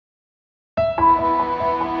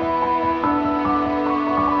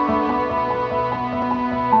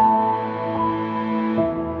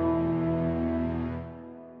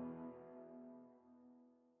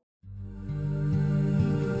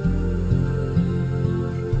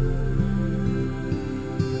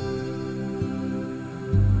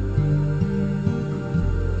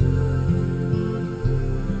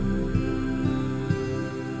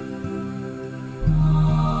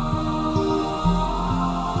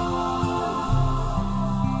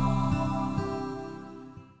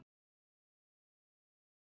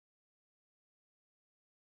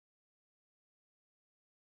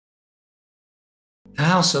The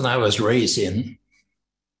house that I was raised in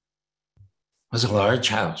was a large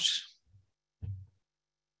house.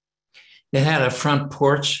 It had a front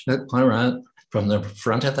porch that went around from the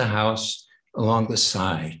front of the house along the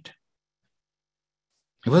side.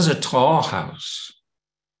 It was a tall house.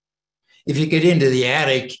 If you get into the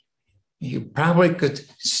attic, you probably could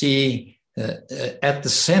see at the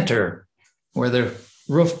center where the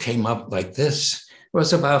roof came up like this,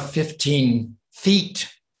 was about 15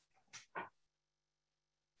 feet.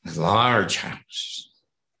 A large house.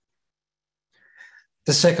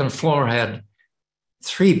 The second floor had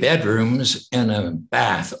 3 bedrooms and a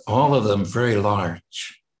bath, all of them very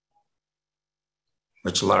large,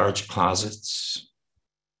 with large closets.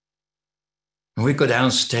 And we go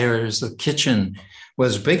downstairs. The kitchen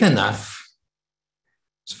was big enough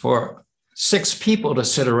for 6 people to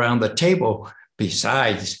sit around the table,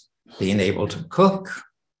 besides being able to cook.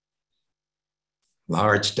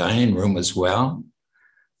 Large dining room as well,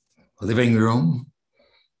 living room,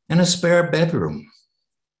 and a spare bedroom.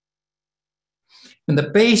 And the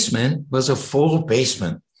basement was a full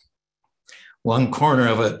basement. One corner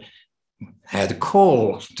of it had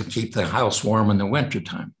coal to keep the house warm in the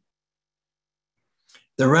wintertime.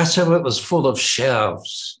 The rest of it was full of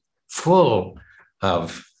shelves, full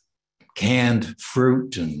of canned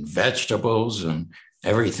fruit and vegetables and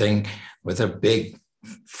everything, with a big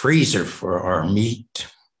freezer for our meat.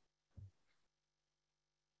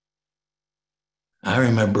 I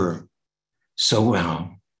remember so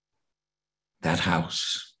well that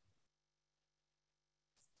house.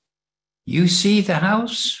 You see the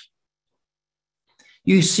house?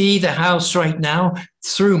 You see the house right now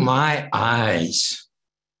through my eyes.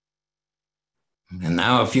 And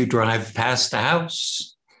now if you drive past the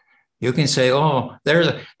house, you can say, oh,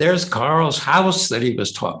 there's Carl's house that he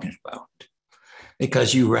was talking about.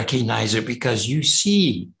 Because you recognize it, because you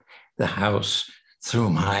see the house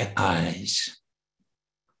through my eyes.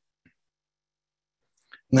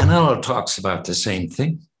 Manello talks about the same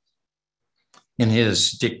thing in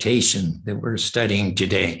his dictation that we're studying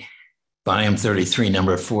today, volume 33,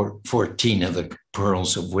 number 14 of the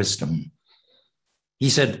Pearls of Wisdom. He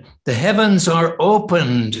said, the heavens are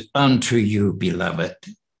opened unto you, beloved.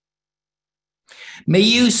 May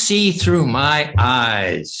you see through my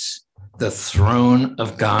eyes the throne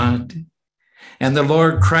of God and the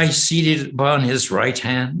Lord Christ seated upon his right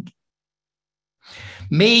hand.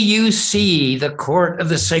 May you see the court of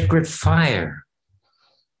the sacred fire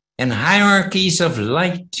and hierarchies of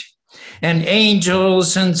light and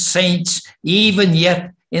angels and saints, even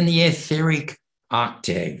yet in the etheric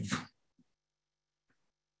octave.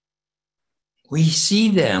 We see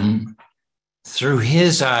them through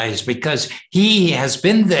his eyes because he has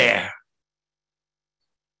been there.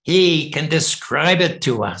 He can describe it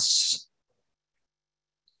to us.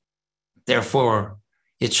 Therefore,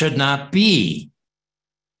 it should not be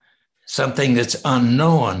something that's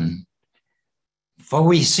unknown, for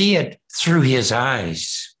we see it through his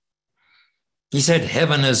eyes. He said,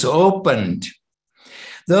 heaven is opened.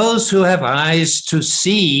 Those who have eyes to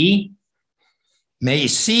see may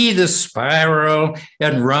see the spiral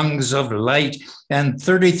and rungs of light and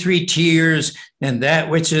 33 tiers and that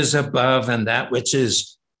which is above and that which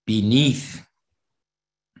is beneath.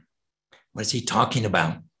 What is he talking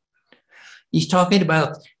about? He's talking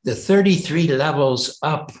about the 33 levels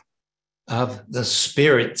up of the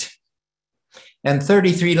spirit and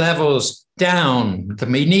 33 levels down to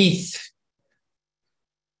beneath.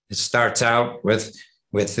 It starts out with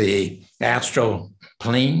the astral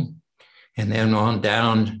plane and then on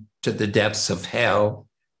down to the depths of hell.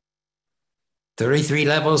 33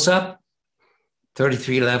 levels up,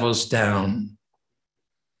 33 levels down.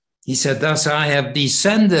 He said, thus I have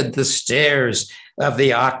descended the stairs of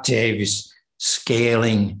the octaves,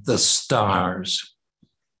 scaling the stars.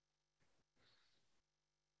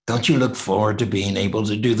 Don't you look forward to being able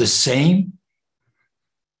to do the same?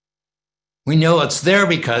 We know it's there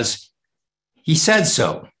because he said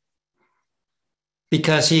so,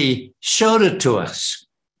 because he showed it to us.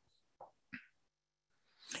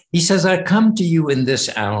 He says, I come to you in this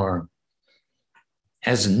hour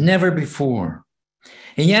as never before.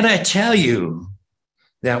 And yet I tell you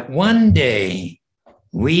that one day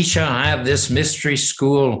we shall have this mystery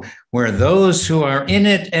school where those who are in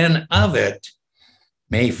it and of it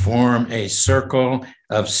may form a circle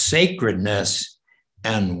of sacredness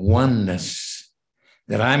and oneness,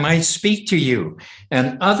 that I might speak to you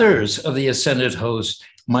and others of the ascended host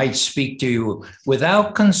might speak to you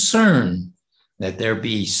without concern that there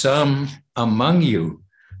be some among you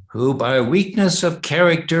who by weakness of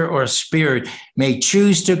character or spirit may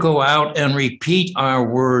choose to go out and repeat our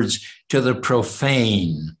words to the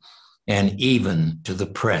profane and even to the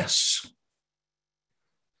press.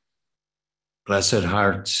 Blessed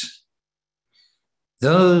hearts,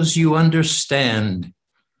 thus you understand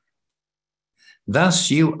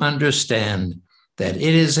that it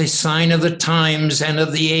is a sign of the times and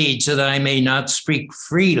of the age that I may not speak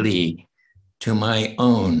freely to my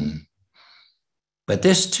own. But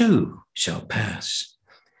this too shall pass,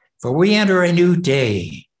 for we enter a new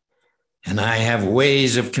day, and I have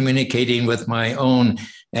ways of communicating with my own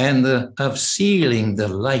and of sealing the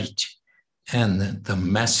light and the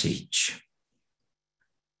message.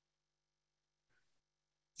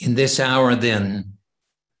 In this hour, then,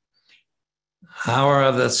 hour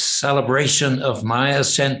of the celebration of my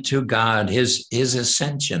ascent to God, his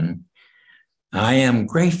ascension, I am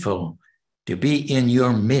grateful to be in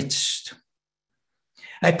your midst.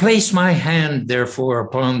 I place my hand, therefore,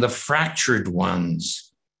 upon the fractured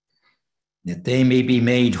ones, that they may be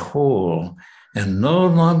made whole and no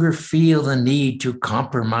longer feel the need to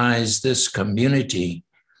compromise this community,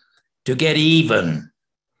 to get even,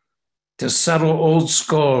 to settle old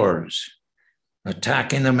scores,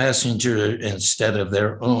 attacking the messenger instead of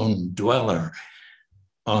their own dweller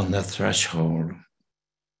on the threshold.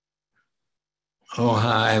 Oh,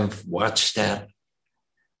 I've watched that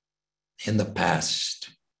in the past.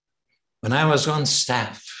 When I was on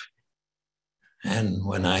staff and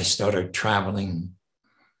when I started traveling,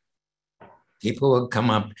 people would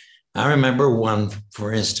come up. I remember one,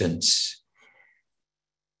 for instance,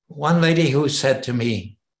 one lady who said to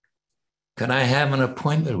me, "Could I have an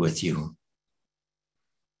appointment with you?"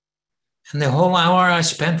 And the whole hour I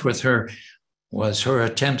spent with her was her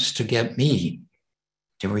attempts to get me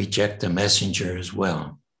to reject the messenger as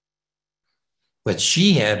well. But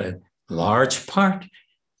she had a large part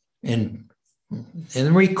in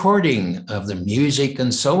the recording of the music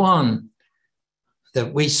and so on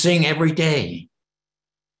that we sing every day.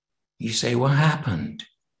 You say, what happened?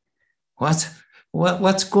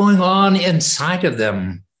 What's going on inside of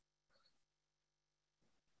them?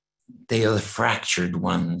 They are the fractured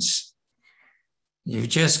ones. You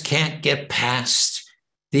just can't get past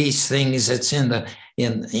these things that's in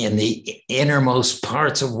the innermost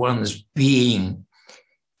parts of one's being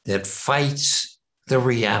that fights the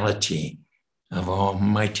reality of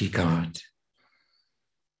Almighty God.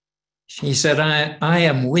 She said, I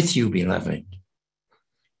am with you, beloved,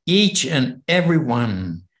 each and every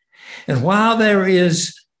one. And while there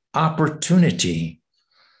is opportunity,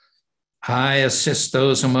 I assist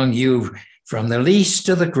those among you from the least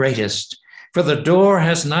to the greatest, for the door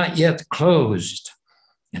has not yet closed.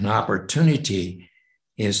 An opportunity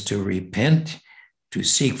is to repent, to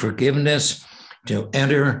seek forgiveness, to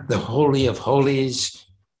enter the Holy of Holies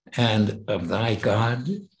and of thy God,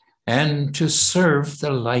 and to serve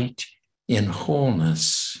the light in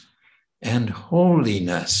wholeness and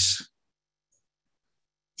holiness.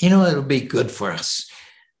 You know, it'll be good for us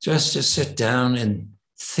just to sit down and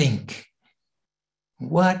think,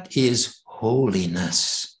 what is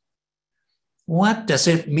holiness? What does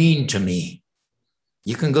it mean to me?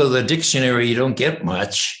 You can go to the dictionary, you don't get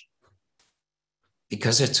much,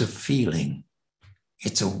 because it's a feeling.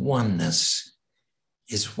 It's a oneness.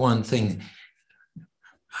 It's one thing.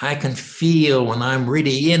 I can feel when I'm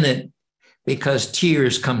really in it because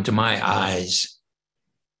tears come to my eyes.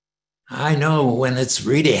 I know when it's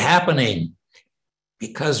really happening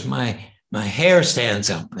because my hair stands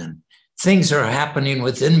up and things are happening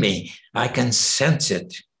within me. I can sense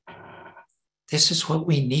it. This is what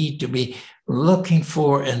we need to be looking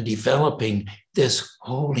for and developing, this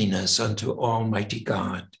holiness unto Almighty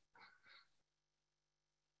God.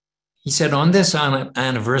 He said, on this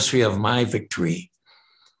anniversary of my victory,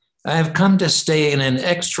 I have come to stay in an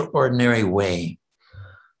extraordinary way.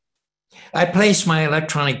 I place my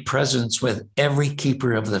electronic presence with every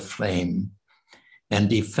keeper of the flame and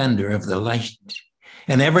defender of the light,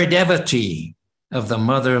 and every devotee of the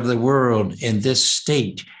mother of the world in this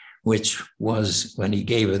state, which was when he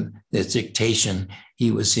gave the dictation,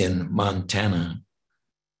 he was in Montana.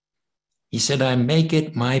 He said, I make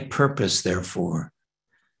it my purpose, therefore,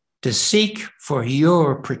 to seek for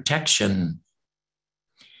your protection,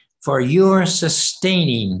 for your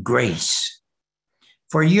sustaining grace,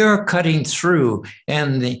 for your cutting through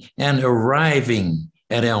and arriving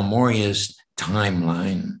at El Moria's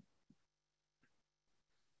timeline.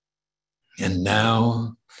 And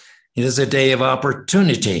now it is a day of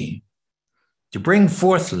opportunity to bring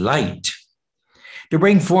forth light, to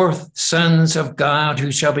bring forth sons of God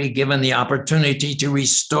who shall be given the opportunity to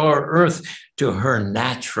restore earth to her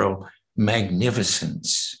natural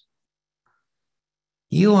magnificence.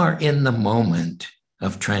 You are in the moment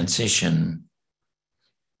of transition,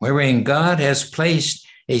 wherein God has placed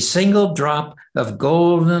a single drop of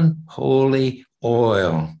golden holy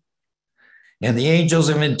oil. And the angels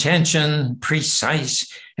of intention precise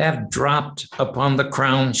have dropped upon the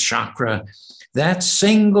crown chakra that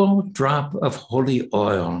single drop of holy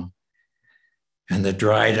oil. And the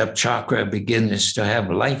dried up chakra begins to have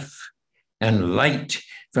life and light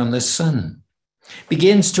from the sun,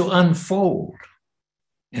 begins to unfold.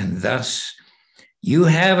 And thus you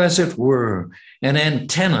have, as it were, an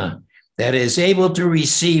antenna that is able to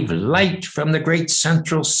receive light from the great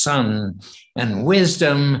central sun and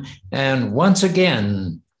wisdom. And once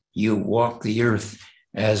again, you walk the earth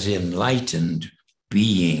as enlightened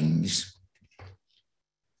beings.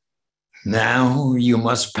 Now you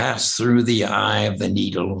must pass through the eye of the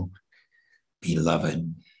needle,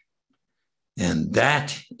 beloved. And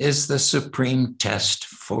that is the supreme test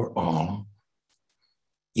for all.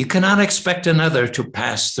 You cannot expect another to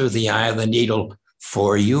pass through the eye of the needle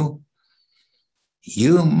for you.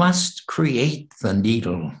 You must create the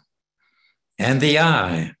needle and the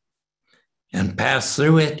eye and pass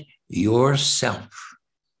through it yourself.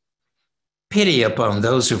 Pity upon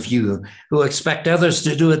those of you who expect others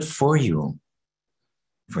to do it for you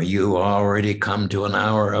already come to an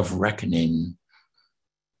hour of reckoning.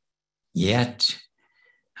 Yet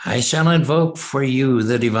I shall invoke for you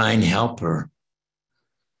the divine helper.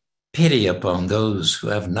 Pity upon those who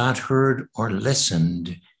have not heard or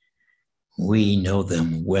listened. We know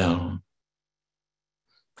them well.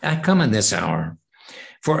 I come in this hour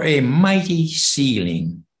for a mighty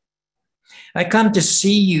sealing. I come to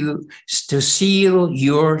see you, to seal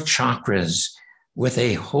your chakras with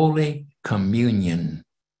a holy communion.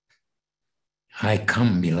 I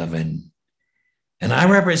come, beloved, and I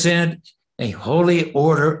represent a holy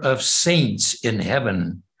order of saints in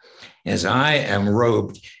heaven, as I am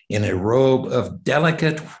robed in a robe of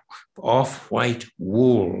delicate off-white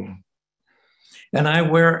wool. And I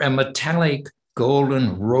wear a metallic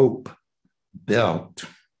golden rope belt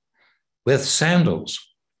with sandals.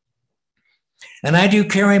 And I do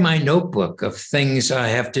carry my notebook of things I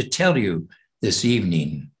have to tell you this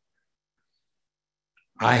evening.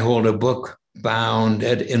 I hold a book bound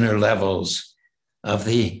at inner levels of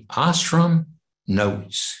the ashram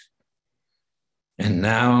notes. And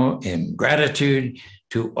now, in gratitude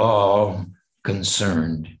to all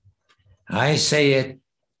concerned, I say it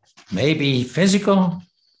may be physical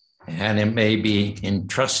and it may be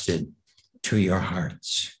entrusted to your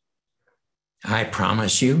hearts. I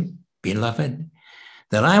promise you, beloved,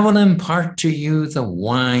 that I will impart to you the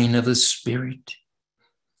wine of the Spirit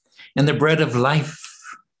and the bread of life.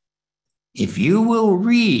 If you will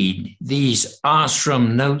read these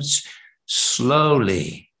ashram notes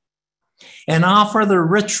slowly and offer the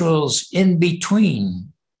rituals in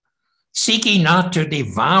between, seeking not to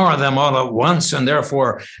devour them all at once and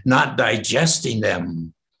therefore not digesting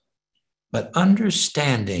them, but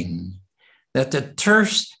understanding that the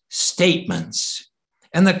terse statements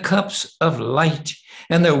and the cups of light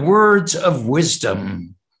and the words of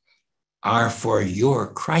wisdom are for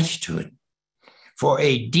your Christhood, for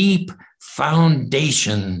a deep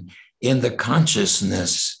foundation in the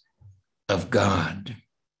consciousness of God.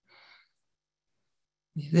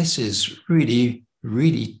 This is really,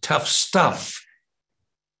 really tough stuff.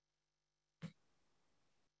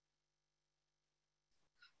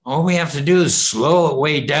 All we have to do is slow it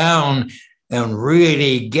way down and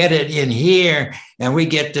really get it in here, and we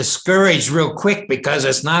get discouraged real quick because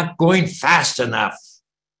it's not going fast enough.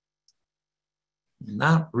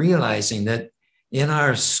 Not realizing that in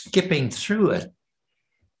our skipping through it,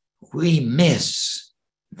 we miss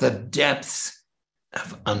the depth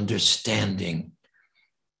of understanding.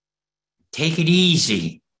 Take it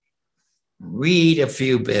easy. Read a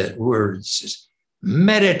few words.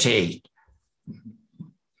 Meditate.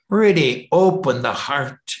 Really open the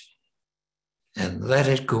heart and let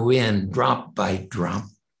it go in drop by drop.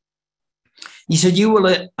 He said, you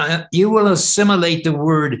will assimilate the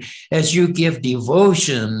word as you give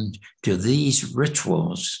devotion to these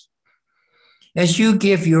rituals, as you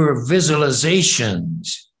give your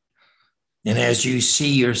visualizations, and as you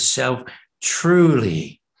see yourself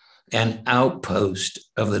truly an outpost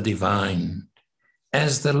of the divine,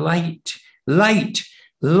 as the light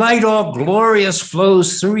all glorious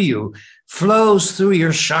flows through you, flows through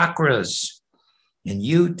your chakras, and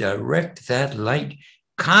you direct that light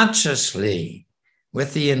consciously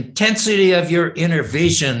with the intensity of your inner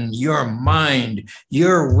vision, your mind,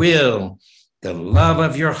 your will, the love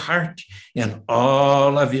of your heart, and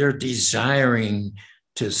all of your desiring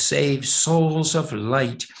to save souls of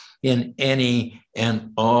light in any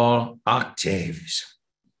and all octaves.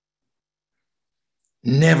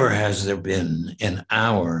 Never has there been an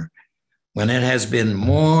hour when it has been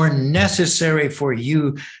more necessary for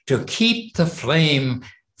you to keep the flame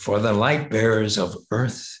for the light bearers of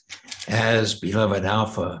earth, as beloved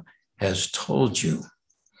Alpha has told you.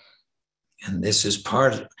 And this is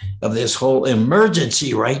part of this whole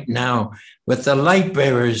emergency right now with the light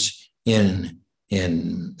bearers in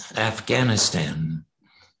Afghanistan.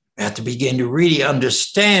 We have to begin to really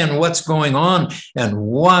understand what's going on and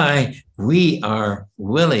why we are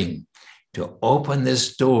willing to open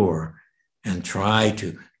this door and try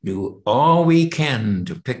to do all we can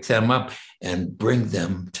to pick them up and bring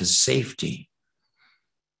them to safety.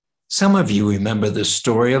 Some of you remember the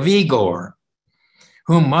story of Igor,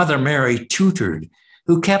 whom Mother Mary tutored,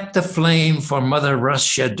 who kept the flame for Mother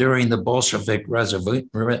Russia during the Bolshevik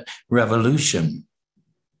Revolution.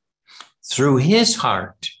 Through his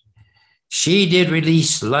heart, she did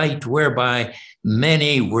release light whereby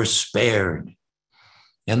many were spared.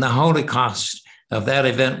 And the Holocaust of that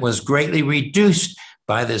event was greatly reduced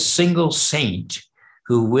by the single saint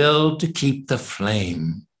who willed to keep the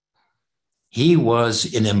flame. He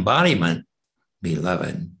was an embodiment,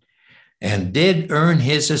 beloved, and did earn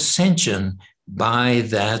his ascension by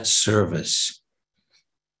that service.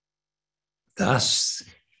 Thus,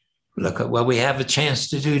 look at what we have a chance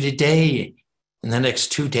to do today in the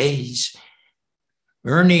next 2 days,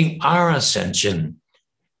 earning our ascension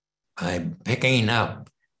by picking up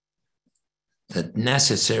the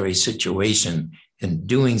necessary situation and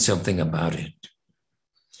doing something about it.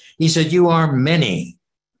 He said, you are many,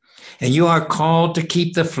 and you are called to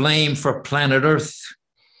keep the flame for planet Earth.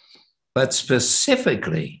 But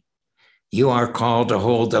specifically, you are called to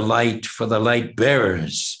hold the light for the light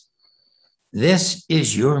bearers. This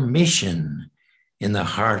is your mission in the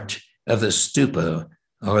heart of the stupa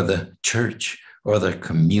or the church or the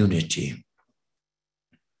community.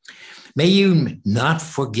 May you not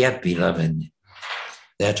forget, beloved,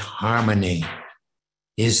 that harmony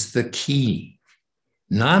is the key,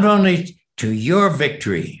 not only to your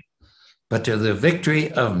victory, but to the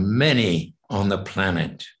victory of many on the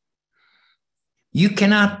planet. You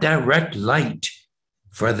cannot direct light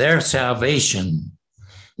for their salvation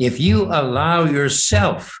if you allow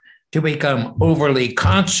yourself to become overly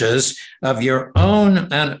conscious of your own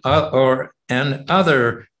and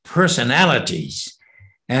other personalities,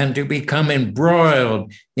 and to become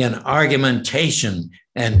embroiled in argumentation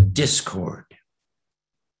and discord.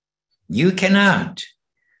 You cannot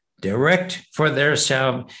direct for their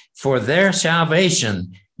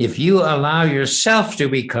salvation if you allow yourself to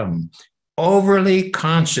become overly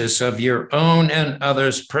conscious of your own and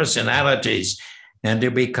others' personalities and to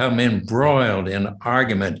become embroiled in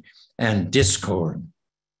argument and discord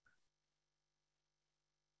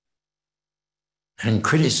and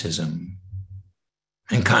criticism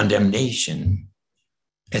and condemnation,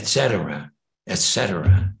 etc.,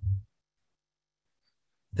 etc.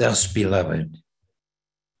 Thus, beloved,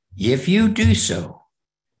 if you do so,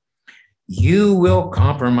 you will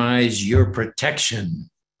compromise your protection.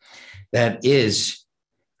 That is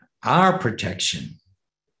our protection,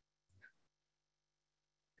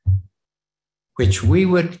 which we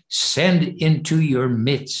would send into your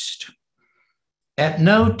midst. At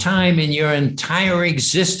no time in your entire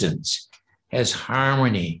existence has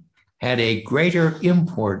harmony had a greater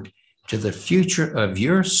import to the future of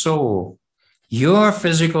your soul, your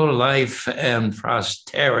physical life and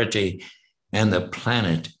prosperity, and the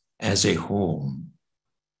planet as a whole.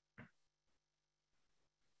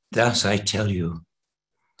 Thus, I tell you,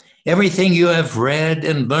 everything you have read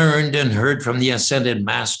and learned and heard from the ascended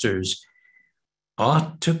masters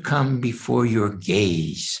ought to come before your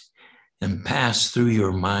gaze and pass through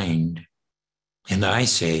your mind. And I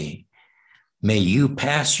say, may you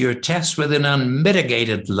pass your test with an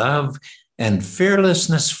unmitigated love and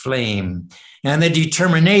fearlessness flame, and the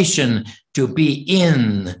determination to be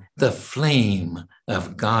in the flame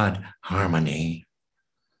of God harmony.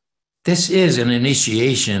 This is an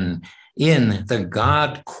initiation in the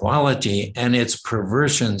God quality and its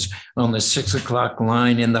perversions on the 6 o'clock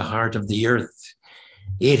line in the heart of the earth.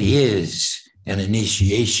 It is an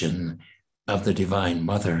initiation of the Divine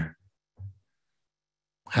Mother.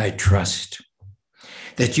 I trust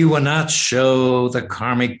that you will not show the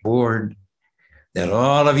karmic board that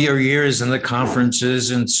all of your years in the conferences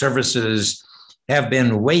and services have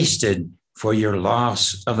been wasted for your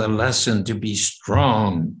loss of the lesson to be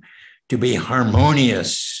strong, to be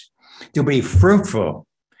harmonious, to be fruitful,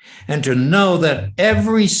 and to know that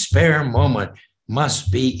every spare moment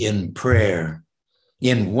must be in prayer,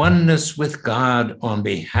 in oneness with God on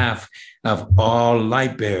behalf of all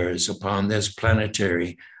light bearers upon this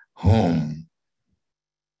planetary home.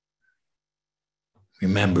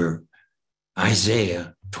 Remember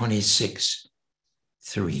Isaiah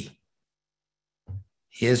 26:3.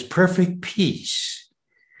 His perfect peace,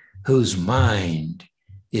 whose mind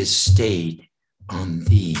is stayed on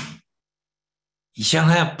thee. He shall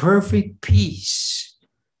have perfect peace,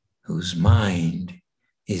 whose mind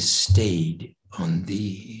is stayed on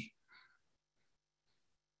thee.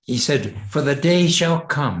 He said, for the day shall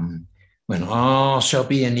come when all shall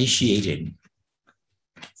be initiated,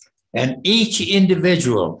 and each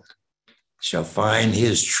individual shall find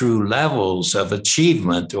his true levels of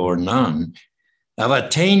achievement or none, of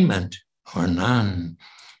attainment or none,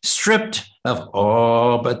 stripped of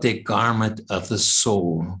all but the garment of the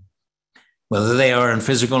soul, whether they are in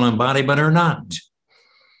physical embodiment or not.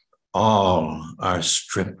 All are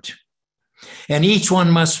stripped. And each one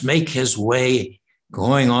must make his way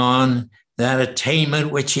going on that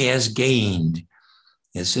attainment which he has gained.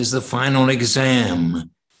 This is the final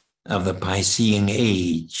exam of the Piscean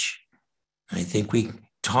age. I think we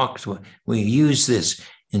use this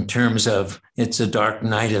in terms of it's a dark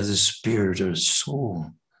night of the spirit or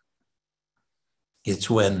soul. It's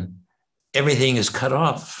when everything is cut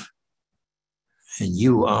off and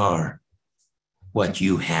you are what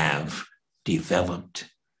you have developed.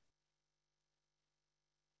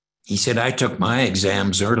 He said, I took my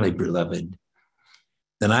exams early, beloved,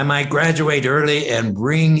 that I might graduate early and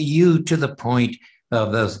bring you to the point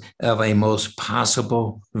of a most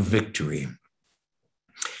possible victory.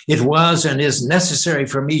 It was and is necessary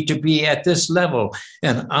for me to be at this level,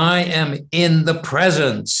 and I am in the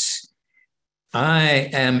presence. I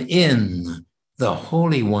am in the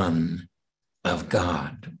Holy One of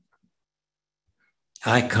God.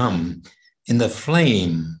 I come in the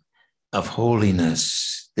flame of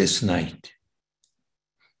holiness this night.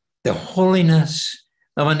 The holiness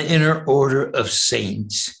of an inner order of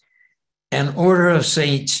saints, an order of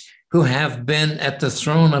saints who have been at the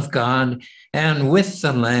throne of God and with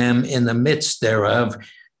the Lamb in the midst thereof,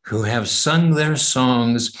 who have sung their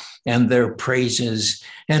songs and their praises,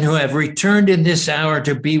 and who have returned in this hour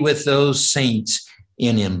to be with those saints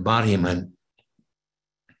in embodiment.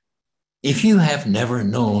 If you have never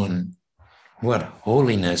known what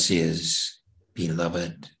holiness is,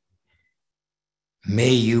 beloved,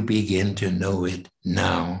 may you begin to know it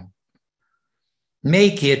now.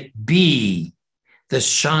 Make it be the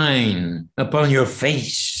shine upon your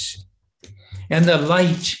face and the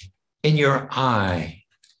light in your eye.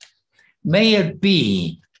 May it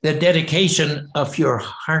be the dedication of your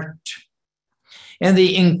heart and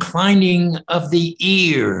the inclining of the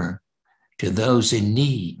ear to those in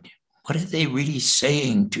need. What are they really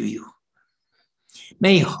saying to you?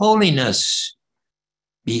 May holiness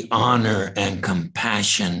be honor and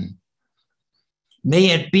compassion.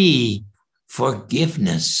 May it be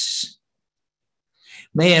forgiveness.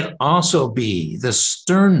 May it also be the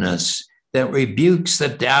sternness that rebukes the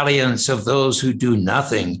dalliance of those who do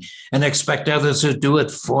nothing and expect others to do it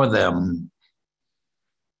for them.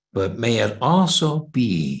 But may it also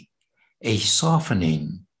be a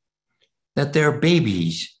softening that their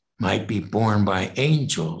babies might be born by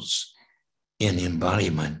angels in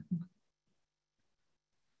embodiment.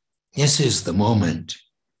 This is the moment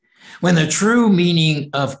when the true meaning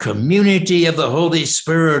of community of the Holy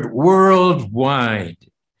Spirit worldwide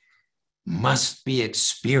must be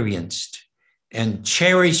experienced and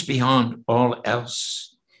cherished beyond all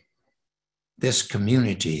else. This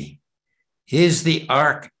community is the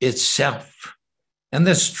ark itself and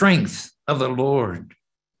the strength of the Lord.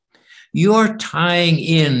 Your tying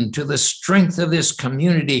in to the strength of this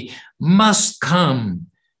community must come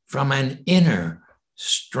from an inner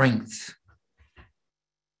strength.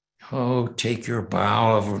 Oh, take your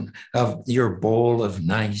bowl of your bowl of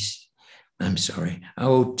nice. I'm sorry.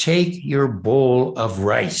 Oh, take your bowl of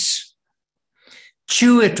rice.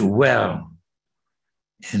 Chew it well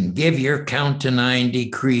and give your count to 9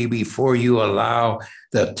 decree before you allow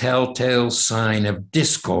the telltale sign of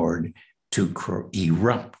discord to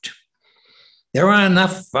erupt. There are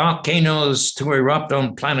enough volcanoes to erupt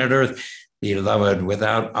on planet Earth, beloved,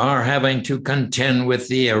 without our having to contend with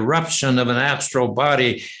the eruption of an astral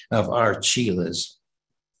body of our chelas.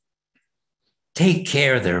 Take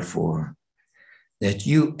care, therefore, that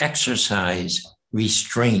you exercise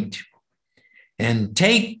restraint and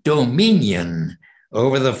take dominion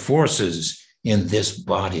over the forces in this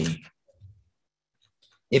body.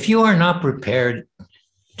 If you are not prepared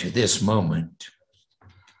to this moment,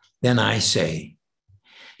 then I say,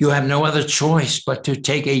 you have no other choice but to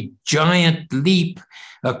take a giant leap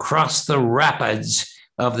across the rapids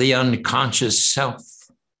of the unconscious self.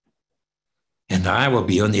 And I will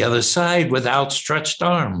be on the other side with outstretched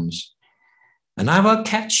arms, and I will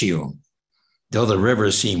catch you, though the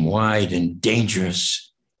rivers seem wide and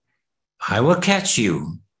dangerous. I will catch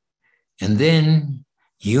you, and then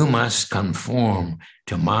you must conform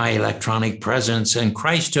to my electronic presence and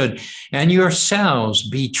Christhood, and yourselves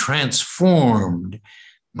be transformed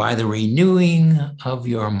by the renewing of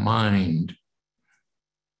your mind.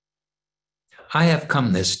 I have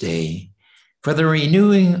come this day for the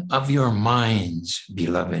renewing of your minds,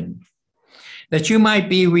 beloved, that you might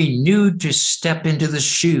be renewed to step into the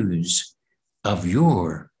shoes of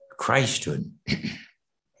your Christhood.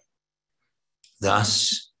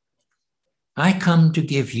 Thus, I come to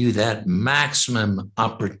give you that maximum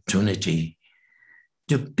opportunity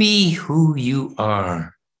to be who you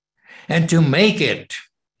are and to make it.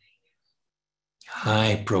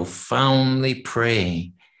 I profoundly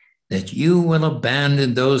pray that you will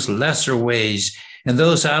abandon those lesser ways and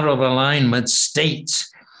those out of alignment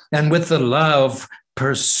states, and with the love,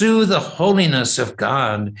 pursue the holiness of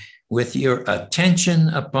God with your attention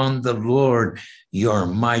upon the Lord, your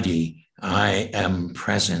mighty I am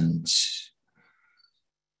presence.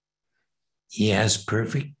 He has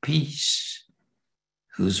perfect peace,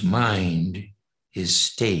 whose mind is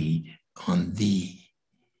stayed on thee.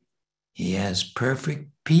 He has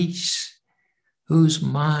perfect peace, whose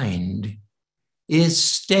mind is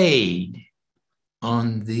stayed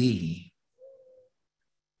on thee.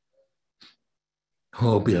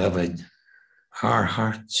 Oh, beloved, our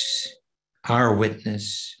hearts, our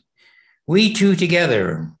witness, we two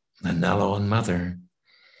together, Anello and Mother,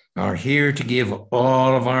 are here to give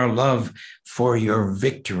all of our love for your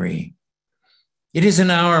victory. It is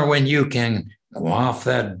an hour when you can quaff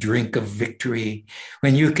that drink of victory,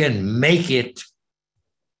 when you can make it.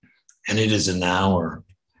 And it is an hour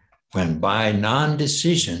when by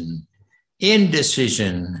non-decision,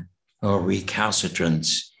 indecision, or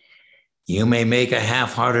recalcitrance, you may make a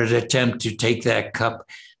half-hearted attempt to take that cup,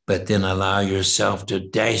 but then allow yourself to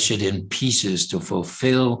dash it in pieces to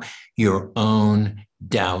fulfill your own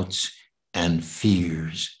doubts and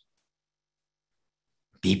fears.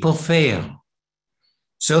 People fail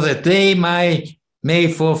so that they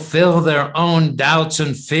may fulfill their own doubts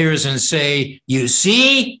and fears and say, you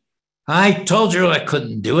see, I told you I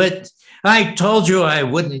couldn't do it. I told you I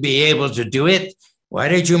wouldn't be able to do it. Why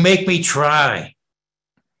did you make me try?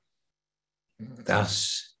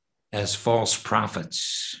 Thus, as false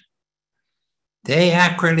prophets, they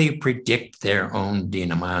accurately predict their own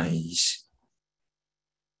demise.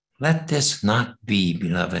 Let this not be,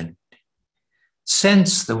 beloved.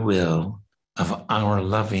 Sense the will of our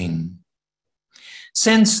loving.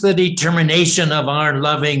 Sense the determination of our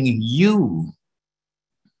loving you.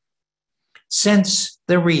 Sense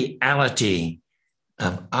the reality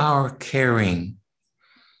of our caring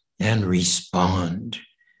and respond.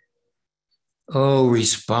 Oh,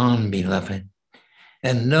 respond, beloved,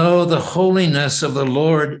 and know the holiness of the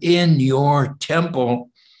Lord in your temple,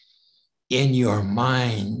 in your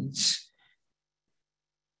minds.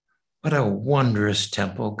 What a wondrous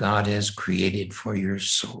temple God has created for your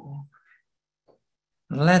soul.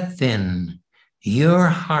 Let then your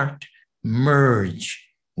heart merge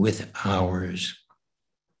with ours.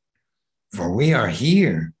 For we are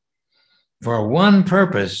here for one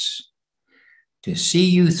purpose, to see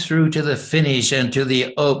you through to the finish and to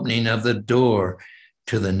the opening of the door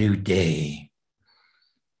to the new day.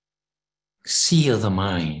 Seal the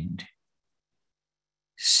mind.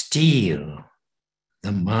 Steal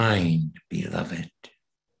the mind, beloved.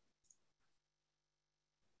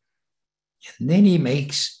 And then he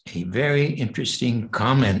makes a very interesting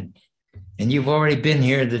comment. And you've already been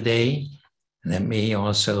here today. Let me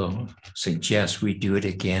also suggest we do it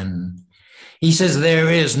again. He says,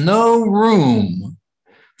 there is no room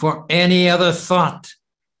for any other thought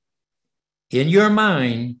in your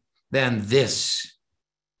mind than this.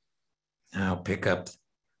 Now pick up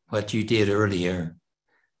what you did earlier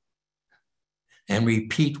and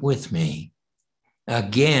repeat with me.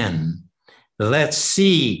 Again, let's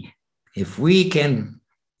see if we can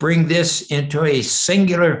bring this into a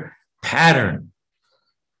singular pattern.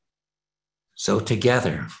 So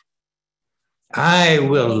together, I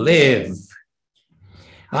will live.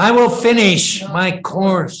 I will finish my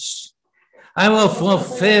course. I will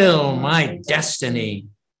fulfill my destiny.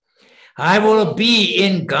 I will be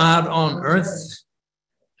in God on earth.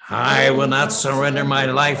 I will not surrender my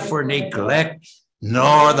life for neglect,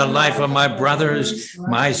 nor the life of my brothers,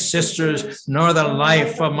 my sisters, nor the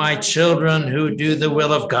life of my children who do the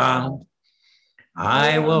will of God.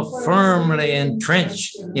 I will firmly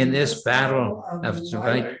entrench in this battle of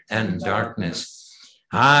light and darkness.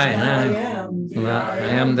 I am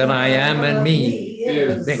that I am in me,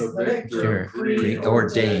 the victor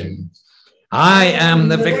preordained. I am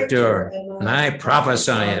the victor, and I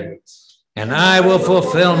prophesy it. and I will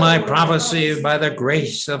fulfill my prophecy by the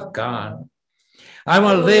grace of God. I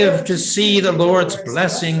will live to see the Lord's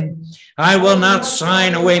blessing. I will not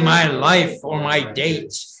sign away my life or my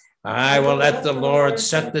dates. I will let the Lord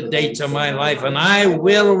set the dates of my life, and I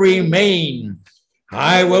will remain.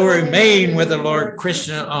 I will remain with the Lord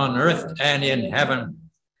Krishna on earth and in heaven.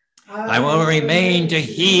 I will remain to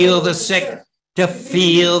heal the sick, to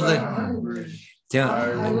feel the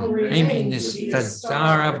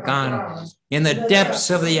star of God in the depths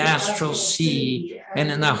of the astral sea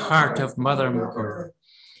and in the heart of Mother Earth.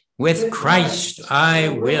 With Christ, I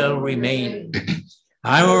will remain.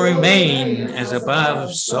 I will remain as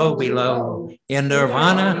above, so below, in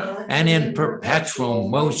nirvana and in perpetual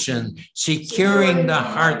motion, securing the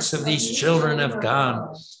hearts of these children of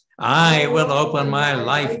God. I will open my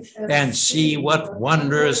life and see what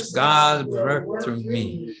wonders God worked through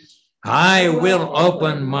me. I will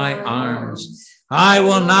open my arms. I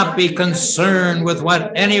will not be concerned with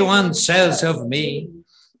what anyone says of me,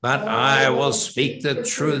 but I will speak the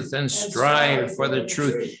truth and strive for the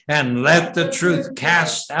truth, and let the truth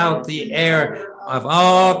cast out the air of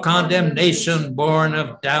all condemnation born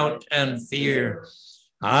of doubt and fear.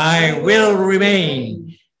 I will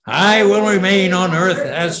remain. I will remain on earth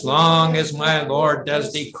as long as my Lord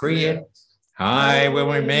does decree it. I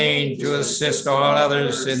will remain to assist all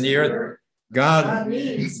others in the earth. God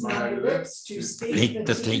needs my lips to speak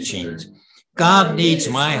the teachings. God needs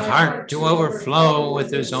my heart to overflow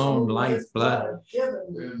with his own lifeblood.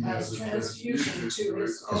 As transfusion to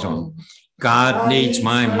his own. God needs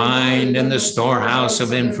my mind in the storehouse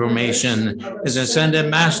of information as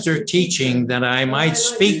ascended master teaching, that I might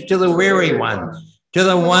speak to the weary one, to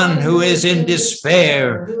the one who is in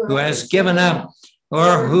despair, who has given up,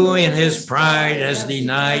 or who in his pride has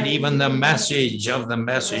denied even the message of the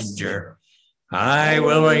messenger. I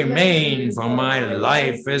will remain, for my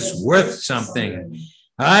life is worth something.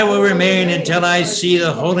 I will remain until I see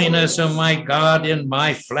the holiness of my God in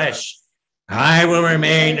my flesh. I will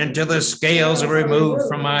remain until the scales are removed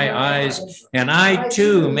from my eyes, and I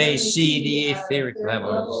too may see the etheric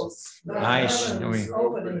levels. I shall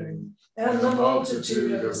opening, and the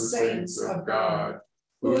multitude of saints of God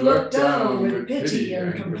who look down with pity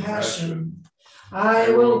and compassion. I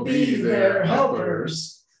will be their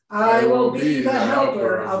helpers. I will be the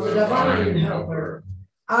helper of the divine helper.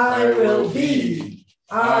 I will be.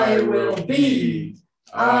 I will be.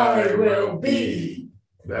 I will be.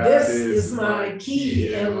 This is my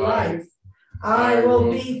key in life. I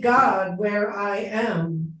will be God where I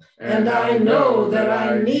am, and I know that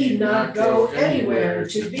I need not go anywhere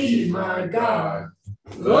to be my God.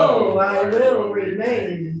 Lo, I will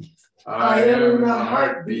remain. I am the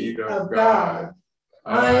heartbeat of God.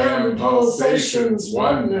 I am pulsation's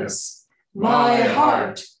oneness. My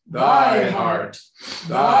heart, thy heart,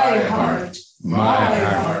 thy heart, my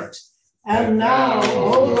heart. And now,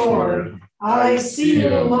 O Lord, I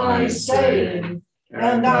seal my saying,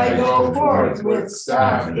 and I go forth with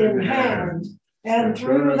staff in hand, and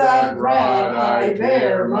through that rod I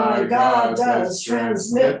bear, my God does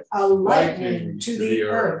transmit a lightning to the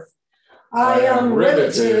earth. I am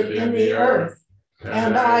riveted in the earth,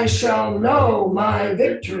 and I shall know my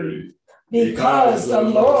victory, because the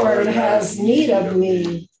Lord has need of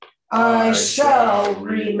me. I shall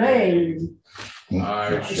remain.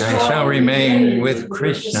 I shall remain with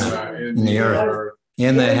Krishna in the earth,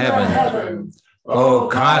 in the heaven. O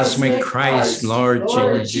cosmic Christ, Lord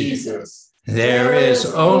Jesus, there is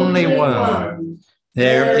only one.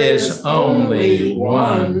 There is only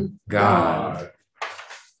one God.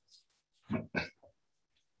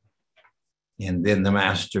 And then the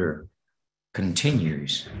master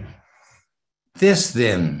continues. This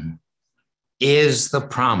then is the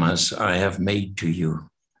promise I have made to you.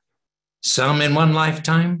 Some in one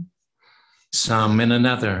lifetime, some in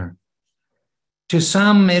another. To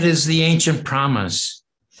some it is the ancient promise,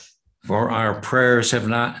 for our paths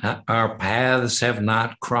have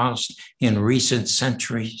not crossed in recent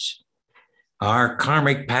centuries. Our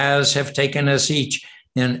karmic paths have taken us each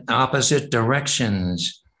in opposite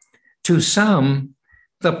directions. To some,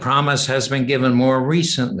 the promise has been given more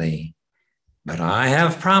recently, but I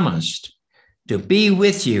have promised to be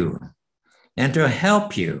with you and to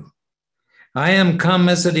help you. I am come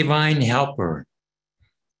as a divine helper.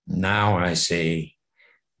 Now I say,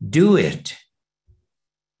 do it,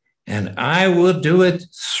 and I will do it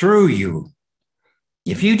through you.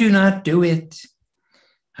 If you do not do it,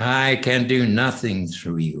 I can do nothing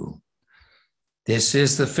through you. This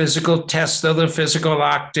is the physical test of the physical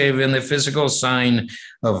octave and the physical sign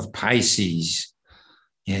of Pisces.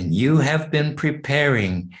 And you have been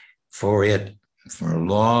preparing for it for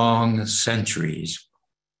long centuries.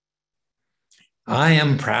 I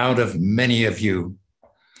am proud of many of you,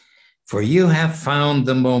 for you have found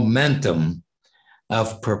the momentum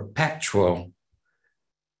of perpetual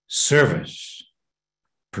service,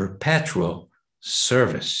 perpetual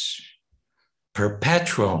service,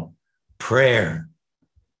 perpetual prayer,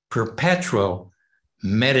 perpetual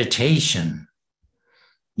meditation.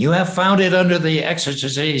 You have found it under the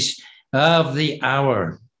exercises of the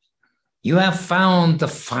hour. You have found the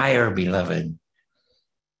fire, beloved.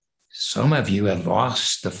 Some of you have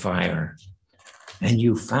lost the fire, and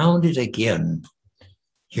you found it again.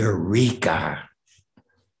 Eureka.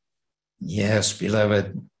 Yes,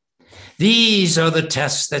 beloved. These are the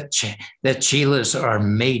tests that chelas are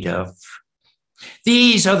made of.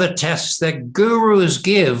 These are the tests that gurus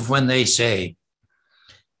give when they say,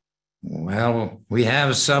 well, we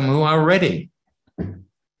have some who are ready.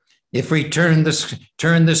 If we turn the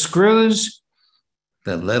screws,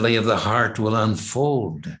 the lily of the heart will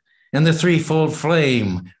unfold, and the threefold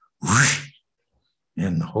flame, whoosh,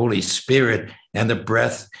 and the Holy Spirit, and the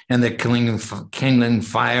breath, and the kindling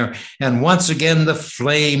fire, and once again the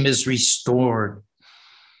flame is restored.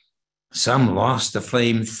 Some lost the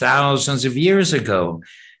flame thousands of years ago,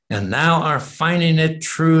 and now are finding it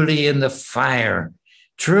truly in the fire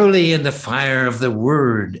of the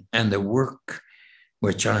word and the work,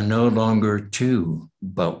 which are no longer two,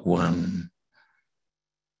 but one.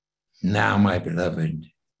 Now, my beloved,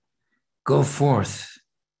 go forth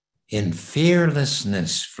in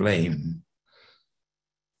fearlessness flame.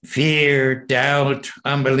 Fear, doubt,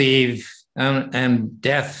 unbelief, and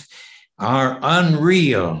death are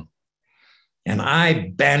unreal, and I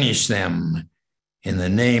banish them in the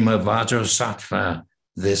name of Vajrasattva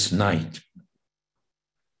this night.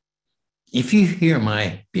 If you hear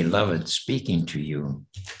my beloved speaking to you,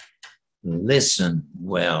 listen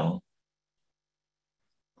well,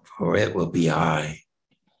 for it will be I.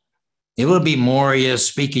 It will be Moria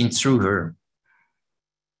speaking through her.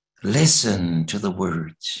 Listen to the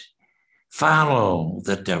words, follow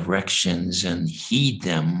the directions and heed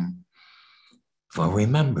them. For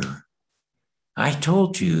remember, I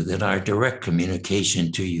told you that our direct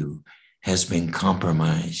communication to you has been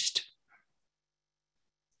compromised.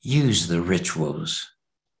 Use the rituals.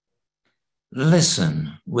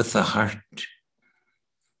 Listen with the heart.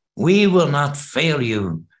 We will not fail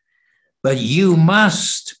you, but you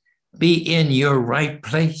must be in your right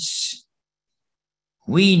place.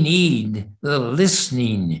 We need the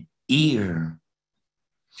listening ear.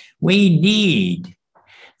 We need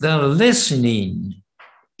the listening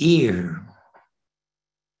ear.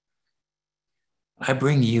 I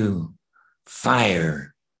bring you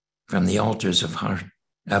fire from the altars of heart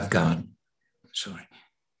of God.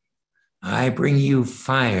 I bring you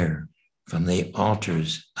fire from the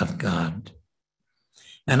altars of God.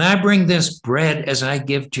 And I bring this bread as I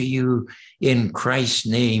give to you in Christ's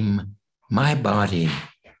name, my body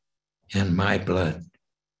and my blood.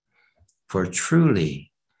 For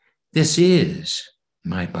truly, this is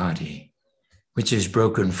my body, which is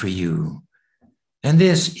broken for you. And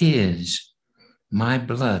this is my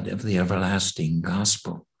blood of the everlasting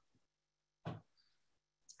gospel.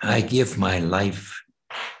 I give my life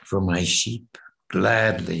for my sheep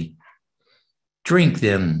gladly. Drink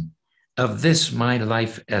then of this my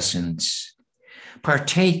life essence.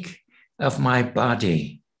 Partake of my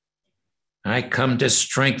body. I come to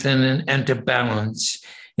strengthen and to balance.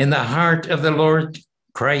 In the heart of the Lord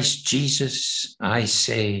Christ Jesus, I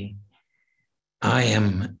say, I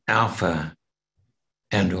am Alpha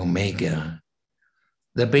and Omega,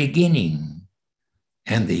 the beginning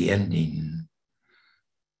and the ending.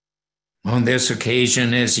 On this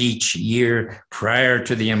occasion, as each year prior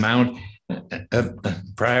to the moment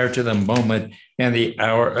and the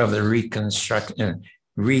hour of the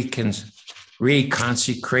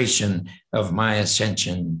reconsecration of my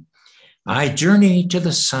ascension, I journey to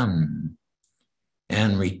the sun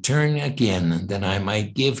and return again, that I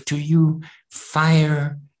might give to you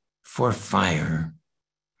fire for fire.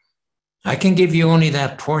 I can give you only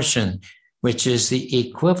that portion which is the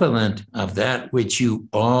equivalent of that which you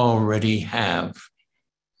already have.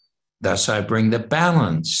 Thus I bring the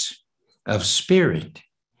balance of spirit,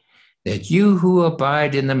 that you who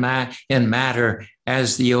abide in matter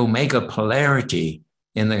as the omega polarity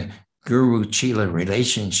in the Guru-Chela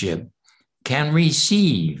relationship can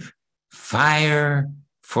receive fire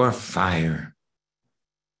for fire.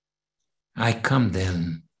 I come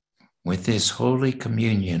then with this holy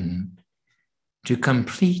communion to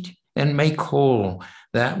complete and make whole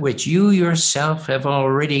that which you yourself have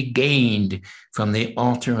already gained from the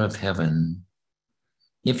altar of heaven.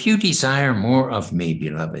 If you desire more of me,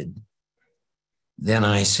 beloved, then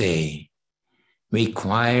I say,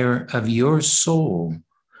 require of your soul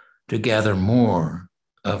to gather more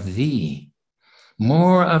of thee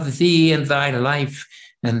in thy life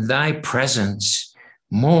and thy presence,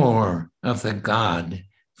 more of the God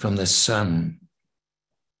from the Son.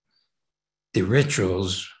 The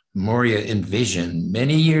rituals Moria envisioned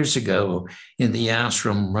many years ago in the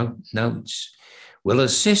ashram notes will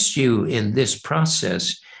assist you in this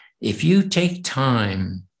process if you take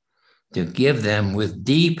time to give them with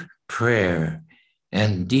deep prayer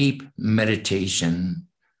and deep meditation.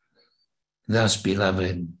 Thus,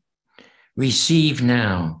 beloved, receive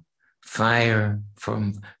now fire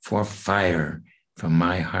for fire from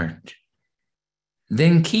my heart.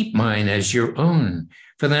 Then keep mine as your own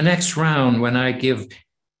for the next round when I give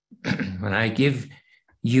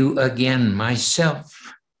you again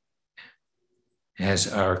myself as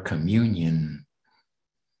our communion.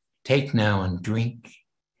 Take now and drink.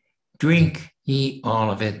 Drink ye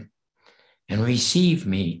all of it, and receive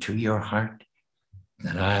me to your heart,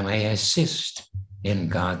 that I may assist in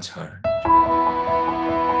God's heart.